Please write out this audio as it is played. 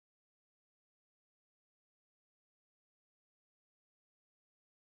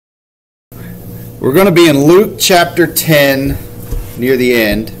We're going to be in Luke chapter 10 near the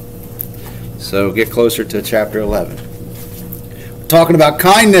end. So get closer to chapter 11. We're talking about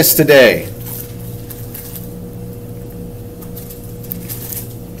kindness today.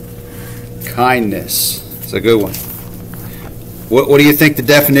 Kindness. It's a good one. What do you think the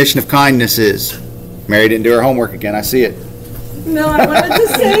definition of kindness is? Mary didn't do her homework again. I see it. No, I wanted to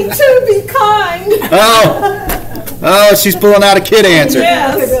say to be kind. Oh, she's pulling out a kid answer.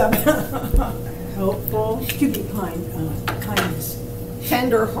 Yes. Helpful. To be kindness.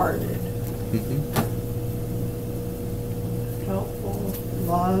 Tender-hearted. Helpful.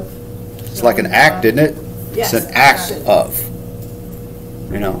 Love. It's like an act, isn't it? Yes. It's an act of,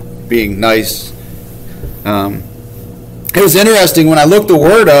 being nice. It was interesting when I looked the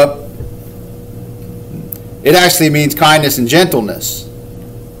word up. It actually means kindness and gentleness,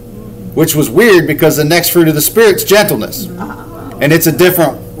 which was weird because the next fruit of the Spirit's gentleness. And it's a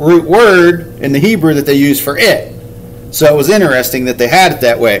different root word in the Hebrew that they use for it. So it was interesting that they had it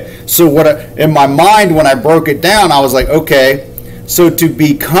that way. So in my mind, when I broke it down, I was like, okay, so to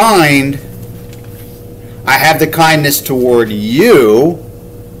be kind, I have the kindness toward you,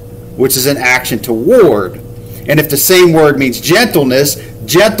 which is an action toward. And if the same word means gentleness,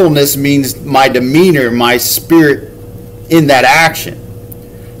 gentleness means my demeanor, my spirit in that action.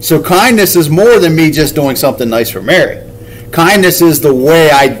 So kindness is more than me just doing something nice for Mary. Kindness is the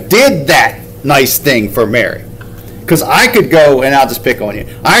way I did that nice thing for Mary. Because I could go, and I'll just pick on you,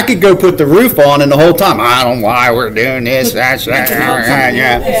 I could go put the roof on, and the whole time, I don't know why we're doing this, that's that,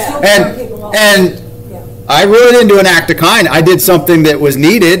 and I really didn't do an act of kindness. I did something that was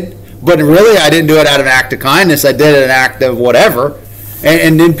needed, but really I didn't do it out of an act of kindness. I did an act of whatever.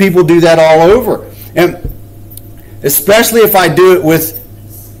 And then people do that all over. And especially if I do it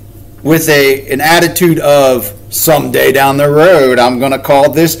with an attitude of someday down the road, I'm going to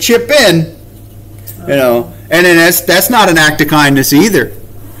call this chip in. And then that's not an act of kindness either.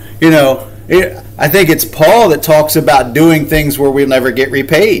 I think it's Paul that talks about doing things where we'll never get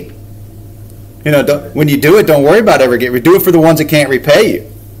repaid. When you do it, don't worry about ever getting repaid. Do it for the ones that can't repay you.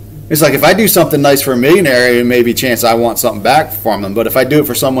 It's like if I do something nice for a millionaire, it may be a chance I want something back from them. But if I do it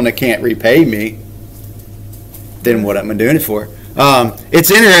for someone that can't repay me, then what am I doing it for? It's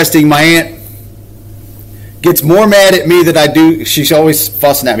interesting. My aunt gets more mad at me than I do. She's always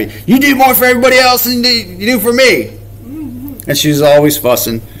fussing at me. You do more for everybody else than you do for me. And she's always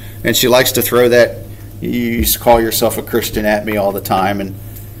fussing. And she likes to throw that, you used to call yourself a Christian at me all the time and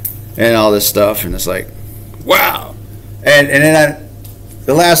all this stuff. And it's like, wow. And then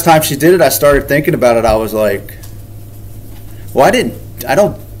the last time she did it, I started thinking about it. I was like, well, I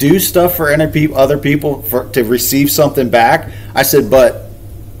don't do stuff for other people to receive something back. I said, but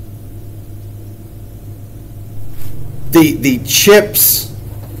the chips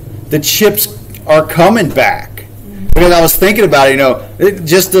are coming back. Because I was thinking about it,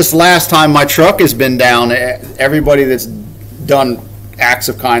 just this last time my truck has been down, everybody that's done acts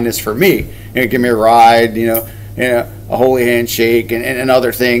of kindness for me, give me a ride, a holy handshake and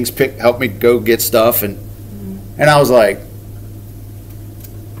other things, help me go get stuff, and I was like,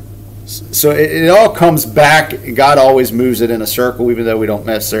 so it all comes back. God always moves it in a circle, even though we don't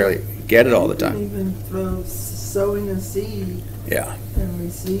necessarily get it all the time. Even from sowing a seed, and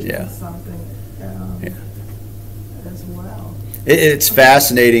receiving something, as well. It's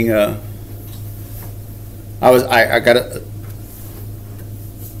fascinating. We're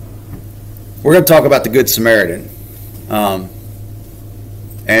going to talk about the Good Samaritan. And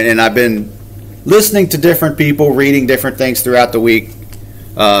I've been listening to different people, reading different things throughout the week.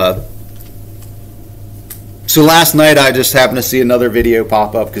 So last night I just happened to see another video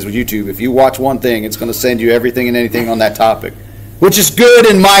pop up, because with YouTube, if you watch one thing, it's going to send you everything and anything on that topic, which is good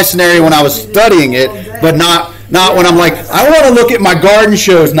in my scenario when I was studying it, but not when I'm like, I want to look at my garden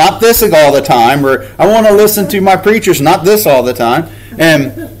shows, not this all the time, or I want to listen to my preachers, not this all the time.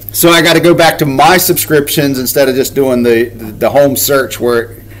 And so I got to go back to my subscriptions instead of just doing the home search,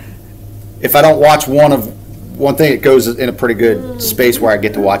 where if I don't watch one thing, it goes in a pretty good space where I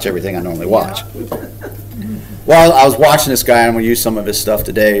get to watch everything I normally watch. Well, I was watching this guy, and I'm going to use some of his stuff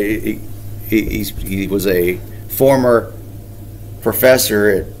today. He was a former professor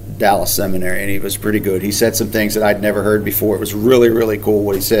at Dallas Seminary, and he was pretty good. He said some things that I'd never heard before. It was really, really cool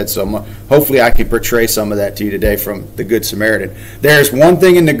what he said. So hopefully I can portray some of that to you today from the Good Samaritan. There's one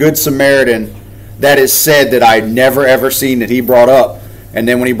thing in the Good Samaritan that is said that I'd never, ever seen that he brought up. And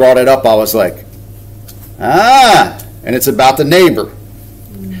then when he brought it up, I was like, and it's about the neighbor.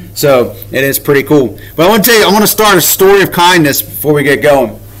 So it is pretty cool. But I want to tell you, I want to start a story of kindness before we get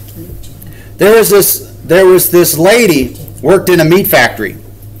going. There was this lady worked in a meat factory,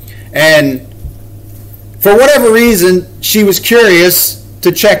 and For whatever reason, she was curious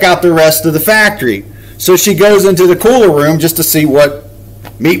to check out the rest of the factory. So she goes into the cooler room just to see what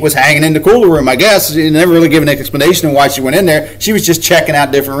meat was hanging in the cooler room, I guess. She never really given an explanation of why she went in there. She was just checking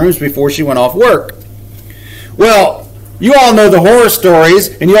out different rooms before she went off work. Well, you all know the horror stories,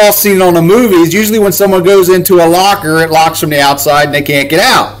 and you all seen it on the movies. Usually when someone goes into a locker, it locks from the outside and they can't get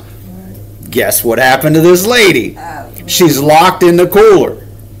out. Guess what happened to this lady? She's locked in the cooler.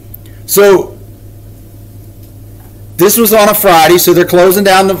 So this was on a Friday, so they're closing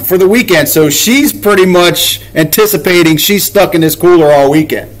down for the weekend. So she's pretty much anticipating she's stuck in this cooler all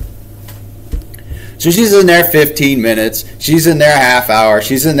weekend. So she's in there 15 minutes. She's in there a half hour.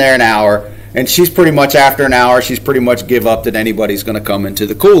 She's in there an hour. And she's pretty much, after an hour, she's pretty much give up that anybody's going to come into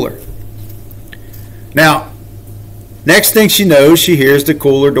the cooler. Now, next thing she knows, she hears the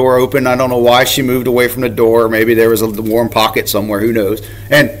cooler door open. I don't know why she moved away from the door. Maybe there was a warm pocket somewhere. Who knows?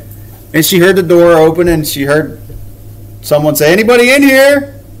 And she heard the door open, and she heard someone say, "Anybody in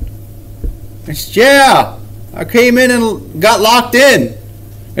here?" And she said, "Yeah, I came in and got locked in."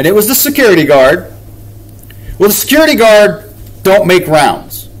 And it was the security guard. Well, the security guard don't make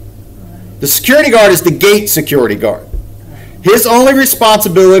rounds. The security guard is the gate security guard. His only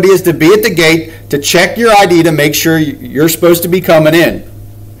responsibility is to be at the gate to check your ID to make sure you're supposed to be coming in,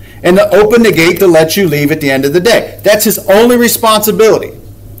 and to open the gate to let you leave at the end of the day. That's his only responsibility.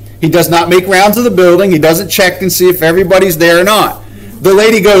 He does not make rounds of the building. He doesn't check and see if everybody's there or not. The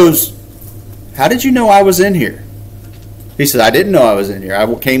lady goes, "How did you know I was in here?" He said, "I didn't know I was in here. I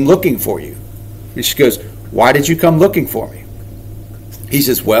came looking for you." And she goes, "Why did you come looking for me?" He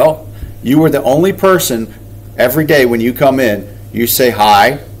says, "Well, you were the only person every day when you come in, you say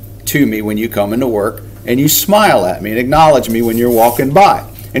hi to me when you come into work, and you smile at me and acknowledge me when you're walking by."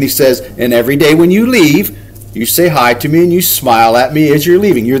 And he says, "And every day when you leave, you say hi to me and you smile at me as you're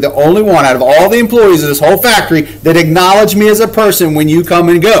leaving. You're the only one out of all the employees of this whole factory that acknowledge me as a person when you come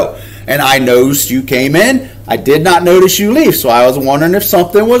and go. And I noticed you came in. I did not notice you leave, so I was wondering if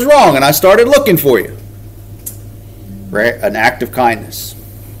something was wrong, and I started looking for you." Right? An act of kindness.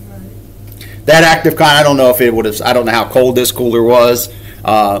 That act of kindness, I don't know if it would have, I don't know how cold this cooler was.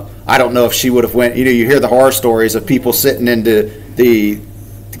 I don't know if she would have went, you hear the horror stories of people sitting into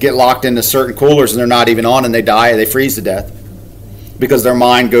to get locked into certain coolers and they're not even on and they die, they freeze to death because their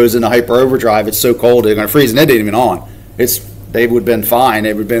mind goes into hyper overdrive. It's so cold they're going to freeze, and they didn't even on. They would have been fine.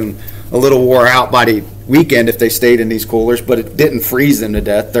 They would have been a little wore out by the weekend if they stayed in these coolers, but it didn't freeze them to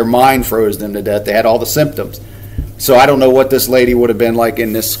death. Their mind froze them to death. They had all the symptoms. So I don't know what this lady would have been like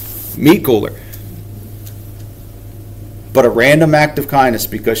in this meat cooler. But a random act of kindness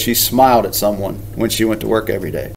because she smiled at someone when she went to work every day.